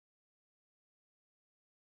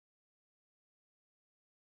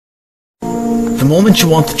The moment you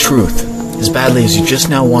want the truth, as badly as you just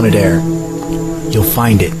now wanted air, you'll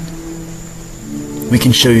find it. We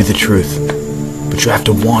can show you the truth, but you have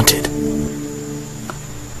to want it.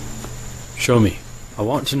 Show me. I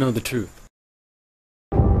want to know the truth.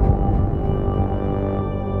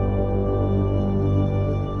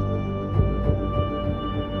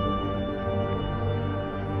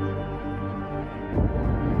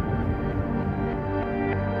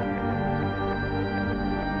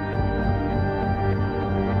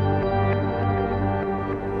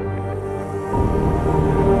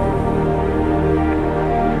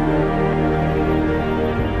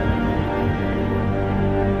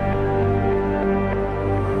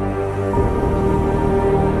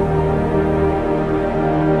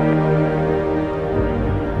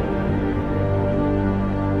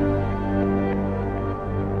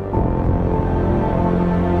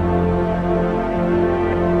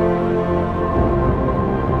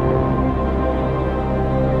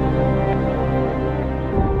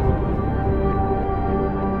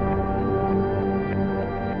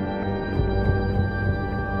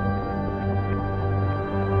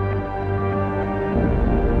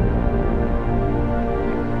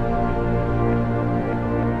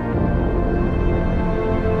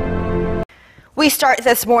 We start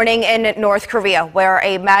this morning in North Korea, where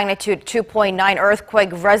a magnitude 2.9 earthquake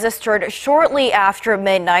registered shortly after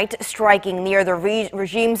midnight, striking near the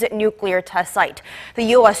regime's nuclear test site. The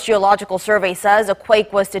U.S. Geological Survey says a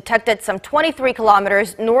quake was detected some 23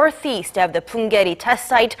 kilometers northeast of the Punggye-ri test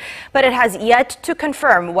site, but it has yet to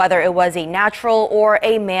confirm whether it was a natural or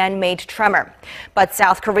a man-made tremor. But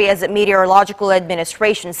South Korea's Meteorological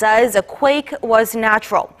Administration says a quake was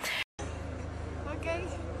natural.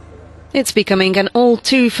 It's becoming an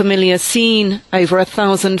all-too-familiar scene. Over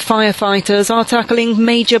 1,000 firefighters are tackling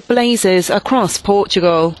major blazes across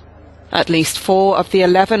Portugal. At least 4 of the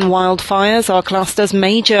 11 wildfires are classed as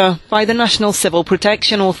major by the National Civil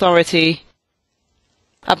Protection Authority.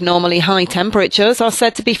 Abnormally high temperatures are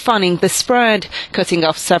said to be fanning the spread, cutting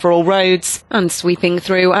off several roads and sweeping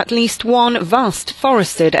through at least one vast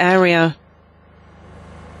forested area.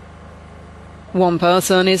 One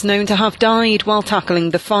person is known to have died while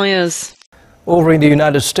tackling the fires. Over in the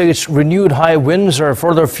United States, renewed high winds are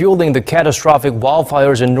further fueling the catastrophic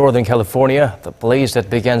wildfires in Northern California. The blaze that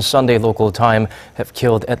began Sunday local time have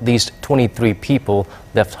killed at least 23 people,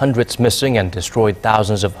 left hundreds missing, and destroyed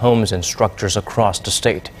thousands of homes and structures across the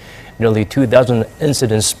state. Nearly 2,000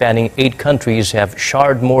 incidents spanning 8 countries have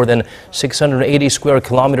charred more than 680 square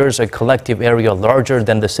kilometers, a collective area larger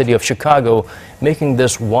than the city of Chicago, making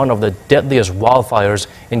this one of the deadliest wildfires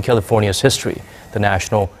in California's history. The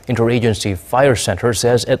National Interagency Fire Center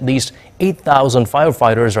says at least 8,000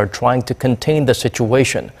 firefighters are trying to contain the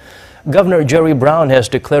situation. Governor Jerry Brown has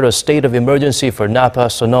declared a state of emergency for Napa,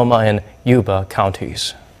 Sonoma, and Yuba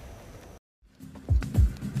counties.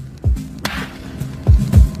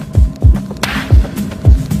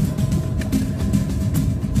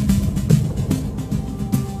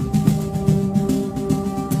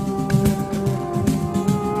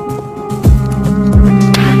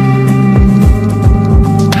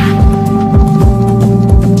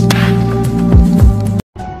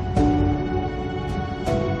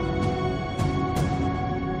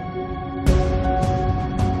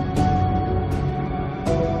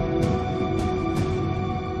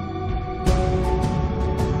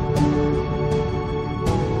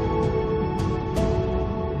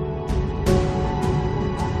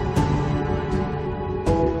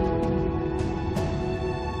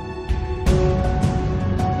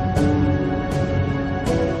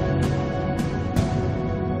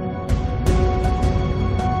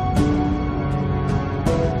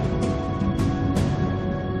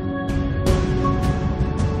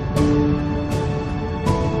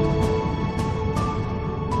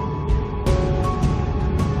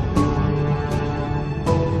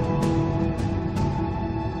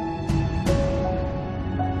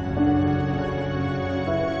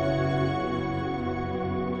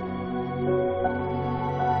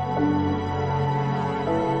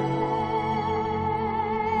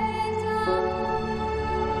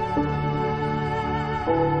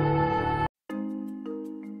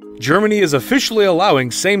 Germany is officially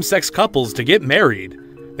allowing same-sex couples to get married.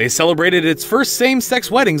 They celebrated its first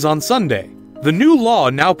same-sex weddings on Sunday. The new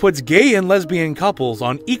law now puts gay and lesbian couples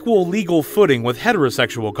on equal legal footing with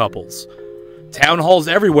heterosexual couples. Town halls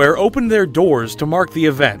everywhere opened their doors to mark the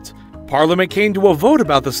event. Parliament came to a vote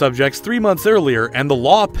about the subjects 3 months earlier and the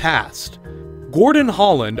law passed. Gordon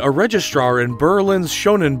Holland, a registrar in Berlin's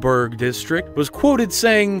Schonenberg district, was quoted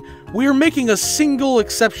saying, "We are making a single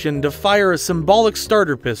exception to fire a symbolic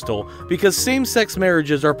starter pistol because same-sex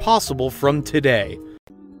marriages are possible from today."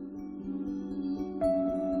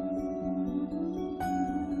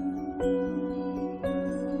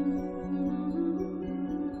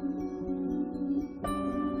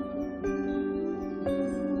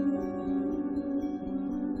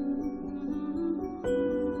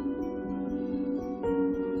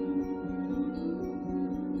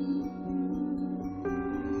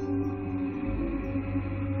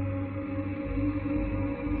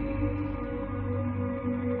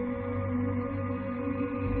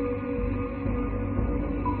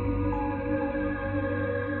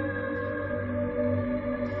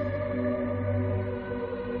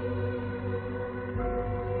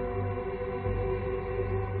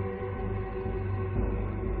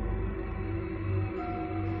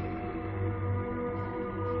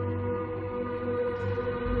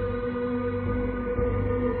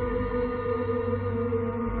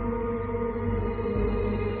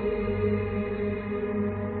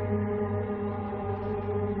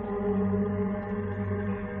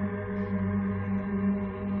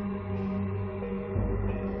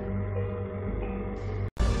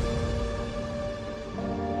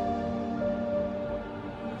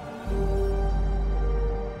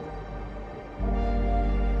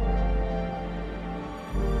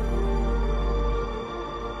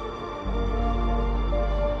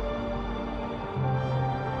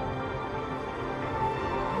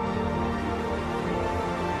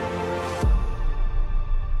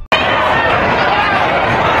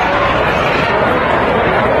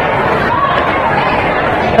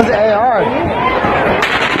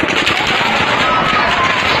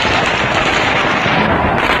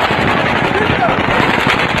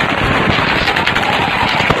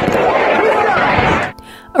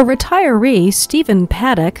 A retiree, Stephen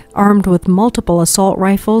Paddock, armed with multiple assault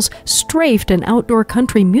rifles, strafed an outdoor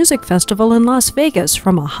country music festival in Las Vegas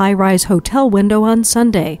from a high-rise hotel window on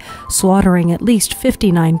Sunday, slaughtering at least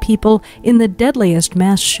 59 people in the deadliest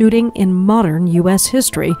mass shooting in modern U.S.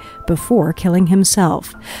 history before killing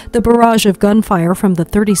himself. The barrage of gunfire from the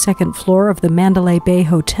 32nd floor of the Mandalay Bay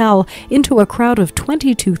Hotel into a crowd of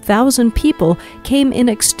 22,000 people came in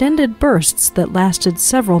extended bursts that lasted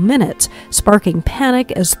several minutes, sparking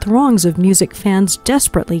panic as throngs of music fans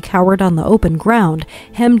desperately cowered on the open ground,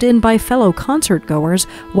 hemmed in by fellow concert-goers,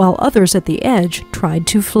 while others at the edge tried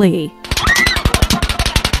to flee.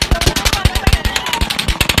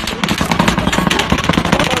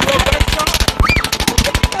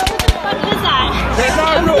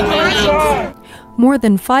 More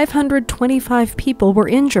than 525 people were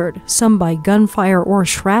injured, some by gunfire or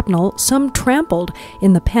shrapnel, some trampled,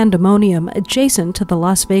 in the pandemonium adjacent to the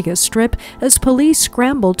Las Vegas Strip as police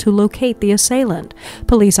scrambled to locate the assailant.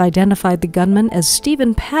 Police identified the gunman as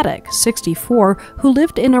Stephen Paddock, 64, who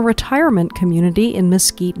lived in a retirement community in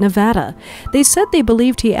Mesquite, Nevada. They said they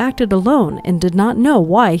believed he acted alone and did not know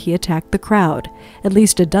why he attacked the crowd. At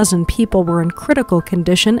least a dozen people were in critical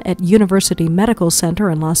condition at University Medical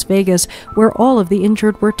Center in Las Vegas, where all of the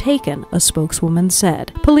injured were taken, a spokeswoman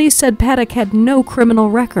said. Police said Paddock had no criminal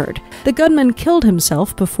record. The gunman killed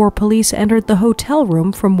himself before police entered the hotel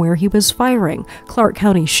room from where he was firing, Clark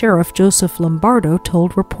County Sheriff Joseph Lombardo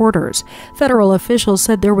told reporters. Federal officials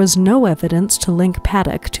said there was no evidence to link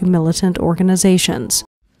Paddock to militant organizations.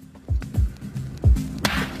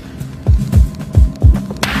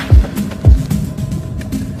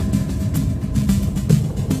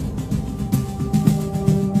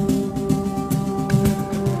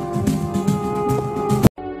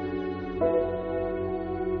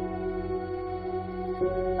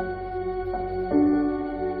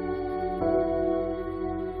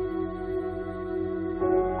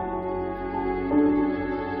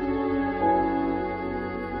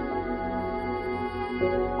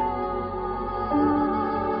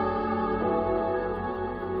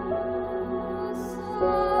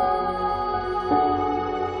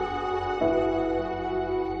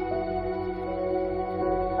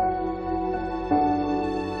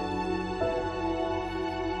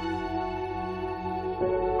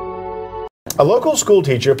 A local school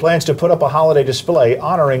teacher plans to put up a holiday display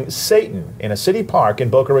honoring Satan in a city park in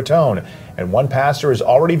Boca Raton, and one pastor is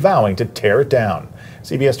already vowing to tear it down.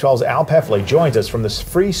 CBS 12's Al Peffley joins us from the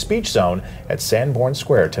free speech zone at Sanborn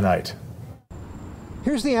Square tonight.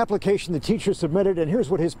 Here's the application the teacher submitted, and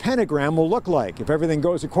here's what his pentagram will look like. If everything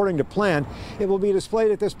goes according to plan, it will be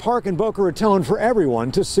displayed at this park in Boca Raton for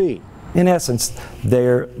everyone to see. In essence,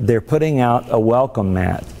 they're putting out a welcome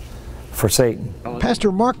mat for Satan.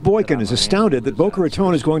 Pastor Mark Boykin is astounded that Boca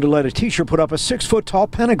Raton is going to let a teacher put up a 6-foot-tall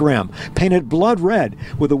pentagram painted blood red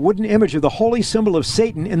with a wooden image of the holy symbol of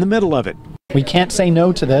Satan in the middle of it. We can't say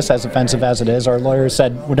no to this, as offensive as it is. Our lawyers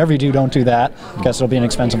said, whatever you do, don't do that, because it'll be an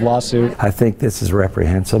expensive lawsuit. I think this is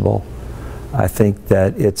reprehensible. I think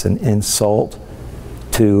that it's an insult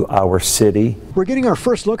to our city. We're getting our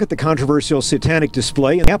first look at the controversial satanic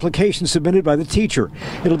display and the application submitted by the teacher.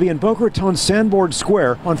 It'll be in Boca Raton Sandboard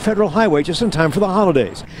Square on Federal Highway just in time for the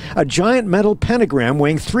holidays. A giant metal pentagram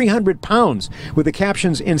weighing 300 pounds with the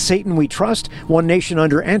captions, "In Satan We Trust, One Nation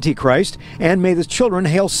Under Antichrist," and "May the Children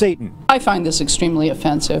Hail Satan." I find this extremely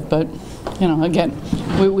offensive, but, you know, again,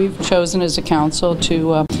 we've chosen as a council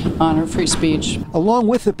to honor free speech. Along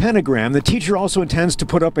with the pentagram, the teacher also intends to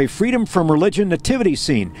put up a Freedom from Religion nativity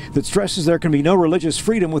scene that stresses there can be no religious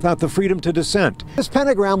freedom without the freedom to dissent. This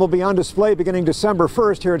pentagram will be on display beginning December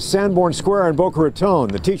 1st here at Sanborn Square in Boca Raton.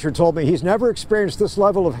 The teacher told me he's never experienced this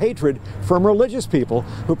level of hatred from religious people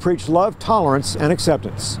who preach love, tolerance, and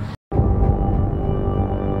acceptance.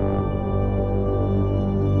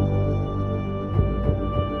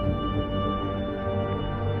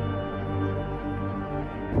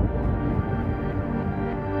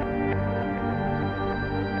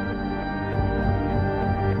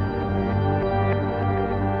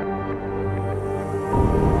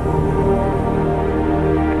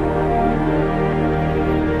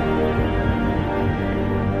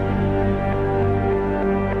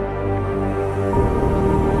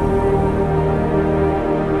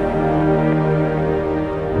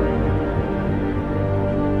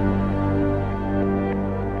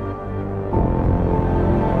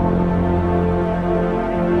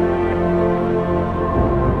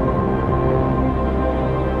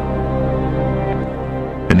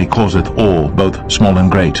 And he causeth all, both small and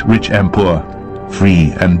great, rich and poor,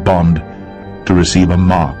 free and bond, to receive a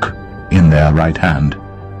mark in their right hand,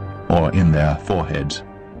 or in their foreheads.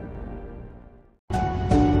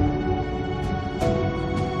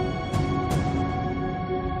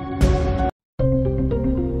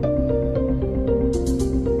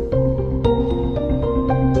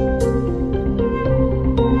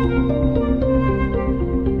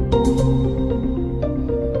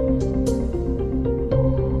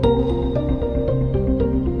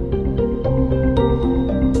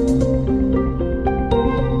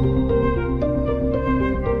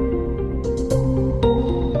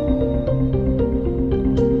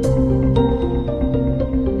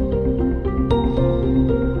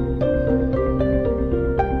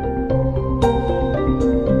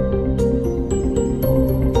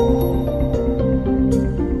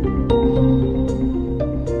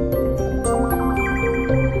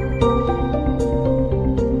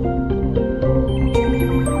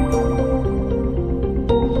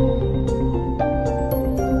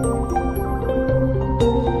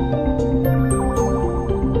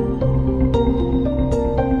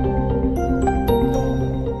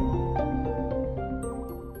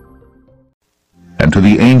 And to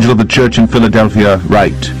the angel of the church in Philadelphia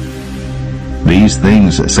write, These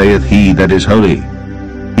things saith he that is holy,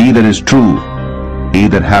 he that is true, he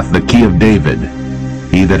that hath the key of David,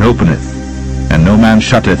 he that openeth, and no man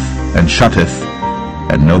shutteth, and shutteth,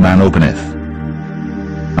 and no man openeth.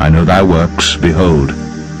 I know thy works, behold,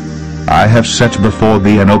 I have set before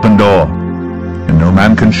thee an open door, and no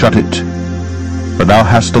man can shut it. For thou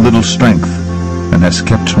hast a little strength, and hast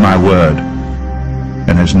kept my word,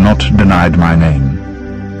 and hast not denied my name.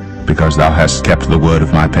 Because thou hast kept the word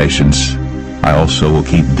of my patience, I also will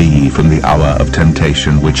keep thee from the hour of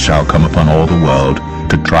temptation which shall come upon all the world,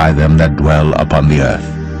 to try them that dwell upon the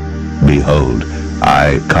earth. Behold,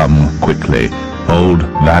 I come quickly. Hold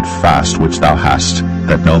that fast which thou hast,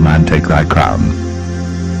 that no man take thy crown.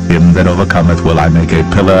 Him that overcometh will I make a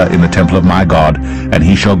pillar in the temple of my God, and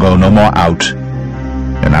he shall go no more out.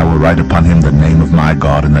 And I will write upon him the name of my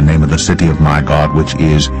God, and the name of the city of my God, which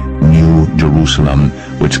is New Jerusalem,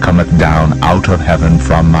 which cometh down out of heaven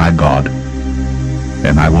from my God.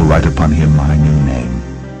 And I will write upon him my new name.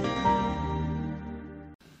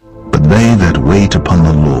 But they that wait upon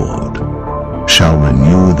the Lord shall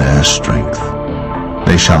renew their strength.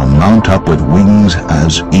 They shall mount up with wings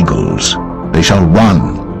as eagles. They shall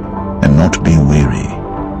run and not be weary,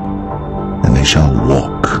 and they shall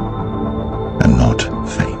walk and not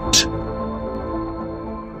faint.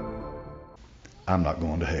 I'm not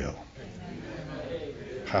going to hell.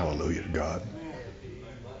 Hallelujah to God.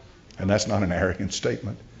 And that's not an arrogant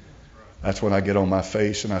statement. That's when I get on my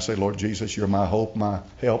face and I say, Lord Jesus, you're my hope, my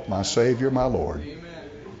help, my Savior, my Lord.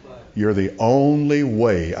 You're the only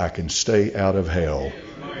way I can stay out of hell.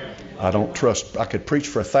 I don't trust. I could preach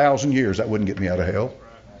for 1,000 years. That wouldn't get me out of hell.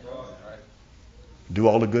 do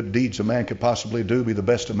all the good deeds a man could possibly do, be the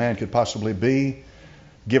best a man could possibly be,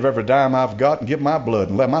 give every dime I've got and give my blood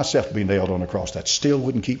and let myself be nailed on the cross. That still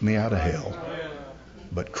wouldn't keep me out of hell.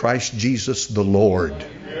 But Christ Jesus the Lord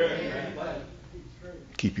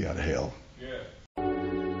keep you out of hell.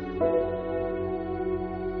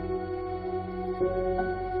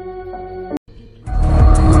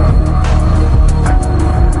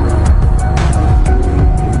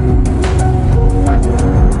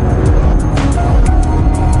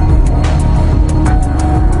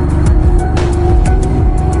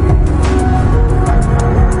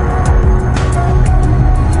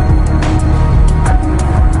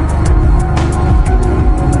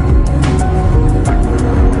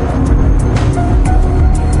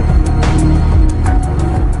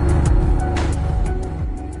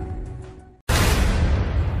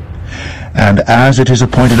 And as it is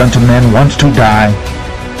appointed unto men once to die,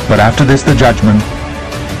 but after this the judgment,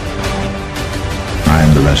 I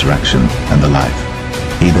am the resurrection and the life.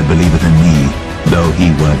 He that believeth in me, though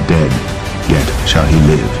he were dead, yet shall he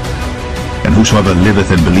live. And whosoever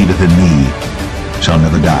liveth and believeth in me shall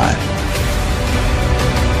never die.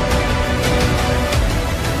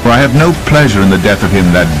 For I have no pleasure in the death of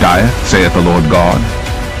him that dieth, saith the Lord God.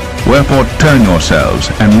 Wherefore turn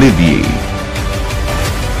yourselves, and live ye.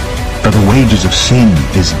 For the wages of sin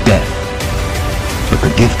is death, but the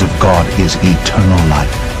gift of God is eternal life,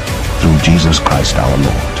 through Jesus Christ our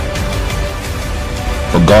Lord.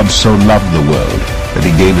 For God so loved the world, that he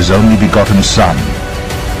gave his only begotten Son,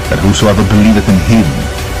 that whosoever believeth in him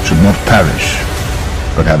should not perish,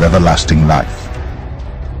 but have everlasting life.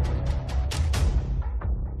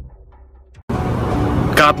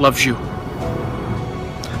 God loves you.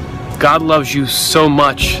 God loves you so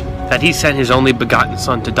much that he sent his only begotten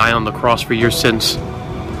Son to die on the cross for your sins.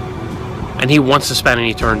 And he wants to spend an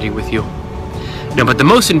eternity with you. Now, but the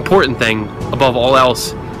most important thing, above all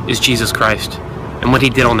else, is Jesus Christ and what he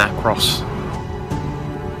did on that cross.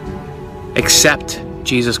 Accept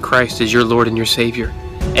Jesus Christ as your Lord and your Savior.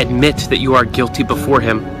 Admit that you are guilty before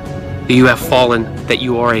him, that you have fallen, that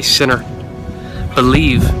you are a sinner.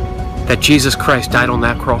 Believe that Jesus Christ died on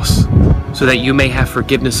that cross so that you may have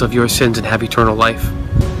forgiveness of your sins and have eternal life.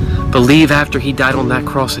 Believe after he died on that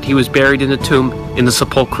cross that he was buried in the tomb in the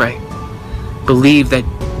sepulchre. Believe that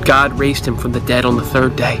God raised him from the dead on the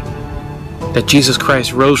third day. That Jesus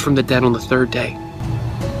Christ rose from the dead on the third day.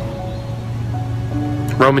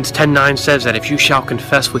 Romans 10:9 says that if you shall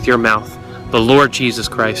confess with your mouth the Lord Jesus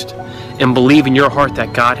Christ and believe in your heart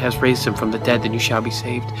that God has raised him from the dead, then you shall be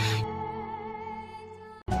saved.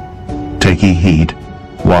 Take ye heed,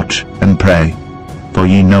 watch and pray, for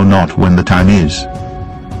ye know not when the time is.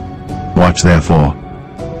 Watch therefore,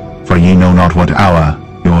 for ye know not what hour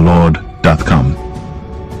your Lord doth come.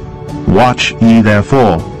 Watch ye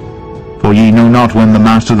therefore, for ye know not when the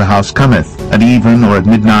master of the house cometh, at even, or at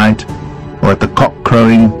midnight, or at the cock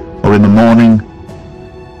crowing, or in the morning.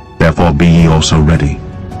 Therefore be ye also ready,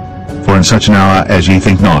 for in such an hour as ye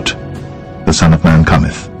think not, the Son of Man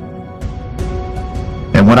cometh.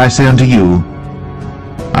 And what I say unto you,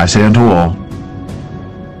 I say unto all,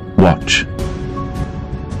 watch.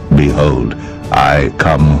 Behold, I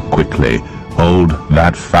come quickly. Hold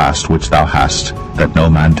that fast which thou hast, that no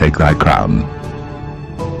man take thy crown.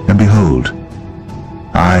 And behold,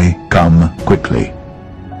 I come quickly,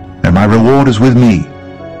 and my reward is with me,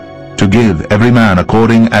 to give every man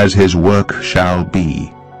according as his work shall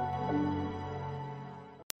be.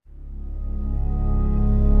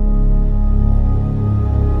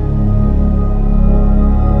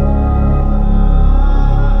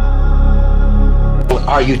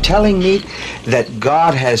 Are you telling me that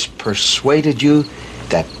God has persuaded you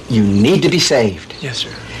that you need to be saved? Yes,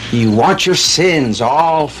 sir. You want your sins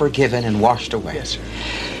all forgiven and washed away? Yes, sir.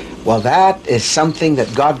 Well, that is something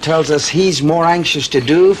that God tells us he's more anxious to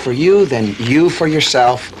do for you than you for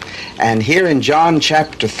yourself. And here in John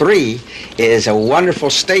chapter 3 is a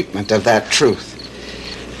wonderful statement of that truth.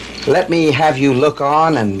 Let me have you look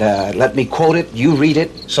on and let me quote it, you read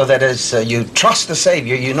it, so that as you trust the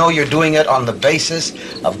Savior, you know you're doing it on the basis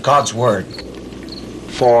of God's Word.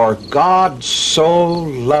 For God so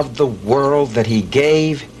loved the world that he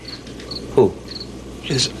gave, who?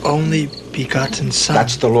 His only begotten Son.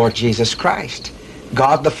 That's the Lord Jesus Christ.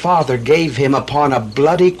 God the Father gave him upon a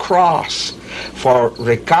bloody cross for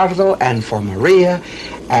Ricardo and for Maria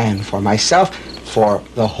and for myself, for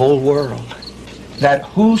the whole world. That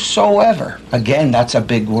whosoever, again, that's a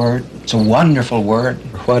big word. It's a wonderful word.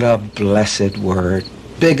 What a blessed word.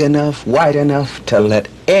 Big enough, wide enough to let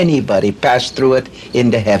anybody pass through it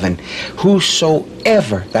into heaven.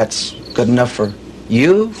 Whosoever, that's good enough for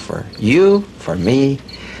you, for me.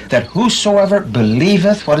 that whosoever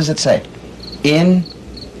believeth, what does it say? In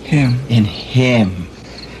Him. In Him.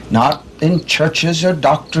 Not in churches or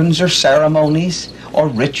doctrines or ceremonies or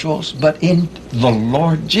rituals, but in the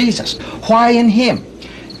Lord Jesus. Why in Him?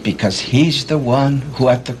 Because He's the one who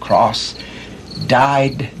at the cross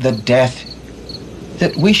died the death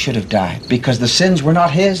that we should have died, because the sins were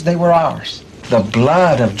not His, they were ours. The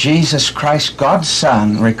blood of Jesus Christ, God's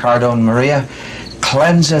Son, Ricardo and Maria,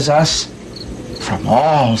 cleanses us from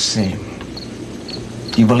all sin.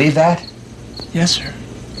 Do you believe that? Yes, sir.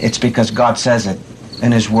 It's because God says it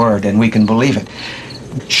in His Word, and we can believe it.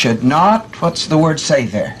 Should not, what's the word say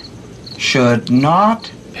there? Should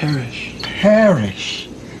not perish. Perish.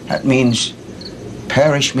 That means,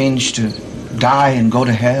 perish means to die and go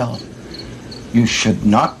to hell. You should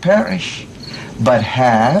not perish, but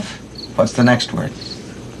have, what's the next word?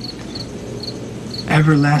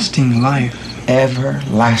 Everlasting life.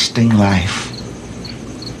 Everlasting life.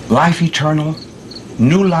 Life eternal,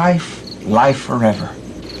 new life, life forever.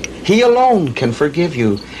 He alone can forgive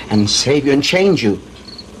you and save you and change you,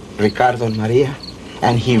 Ricardo and Maria,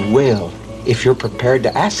 and He will if you're prepared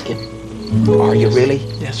to ask Him. Are you really?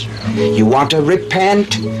 Yes, sir. You want to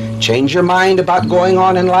repent, change your mind about going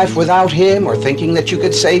on in life without Him, or thinking that you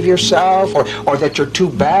could save yourself, or that you're too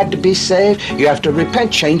bad to be saved. You have to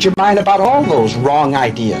repent, change your mind about all those wrong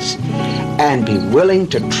ideas, and be willing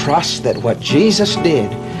to trust that what Jesus did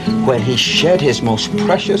when He shed His most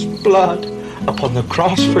precious blood upon the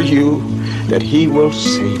cross for you, that He will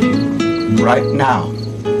save you right now.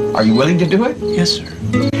 Are you willing to do it? Yes, sir.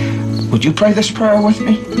 Would you pray this prayer with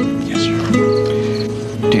me? Yes,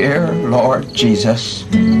 sir. Dear Lord Jesus.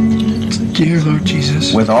 Dear Lord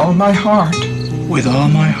Jesus. With all my heart. With all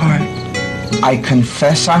my heart. I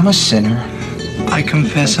confess I'm a sinner. I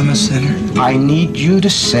confess I'm a sinner. I need You to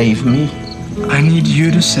save me. I need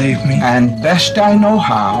You to save me. And best I know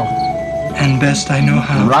how. And best I know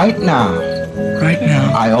how. Right now. Right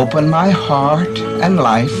now. I open my heart and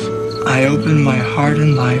life. I open my heart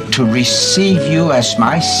and life. To receive You as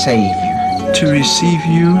my Savior. To receive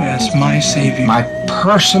You as my Savior. My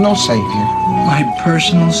personal Savior. My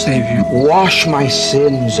personal Savior. Wash my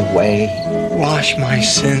sins away. Wash my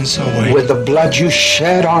sins away. With the blood You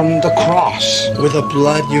shed on the cross. With the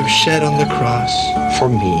blood You've shed on the cross. For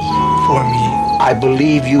me. For me. I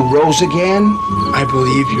believe You rose again. I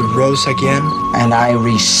believe You rose again. And I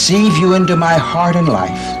receive You into my heart and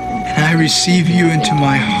life. And I receive You into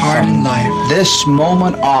my heart and life. This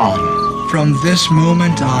moment on. From this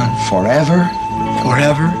moment on. Forever.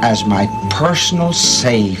 Forever. As my personal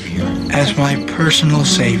Savior. As my personal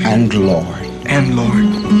Savior. And Lord. And Lord.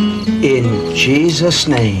 In Jesus'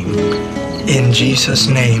 name. In Jesus'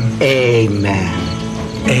 name. Amen.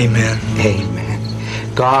 Amen.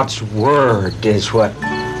 Amen. God's Word is what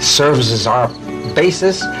serves as our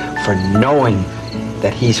basis for knowing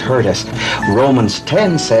that He's heard us. Romans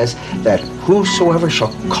 10 says that whosoever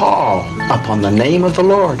shall call upon the name of the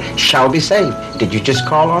Lord shall be saved. Did you just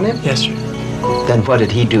call on Him? Yes, sir. Then what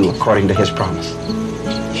did He do according to His promise?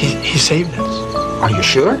 He saved us. Are you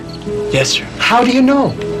sure? Yes, sir. How do you know?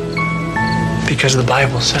 Because the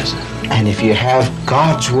Bible says it. And if you have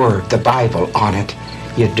God's Word, the Bible, on it,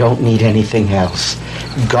 you don't need anything else.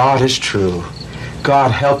 God is true.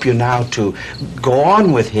 God help you now to go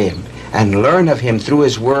on with Him and learn of Him through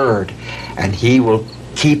His Word, and He will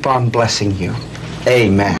keep on blessing you.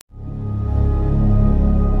 Amen.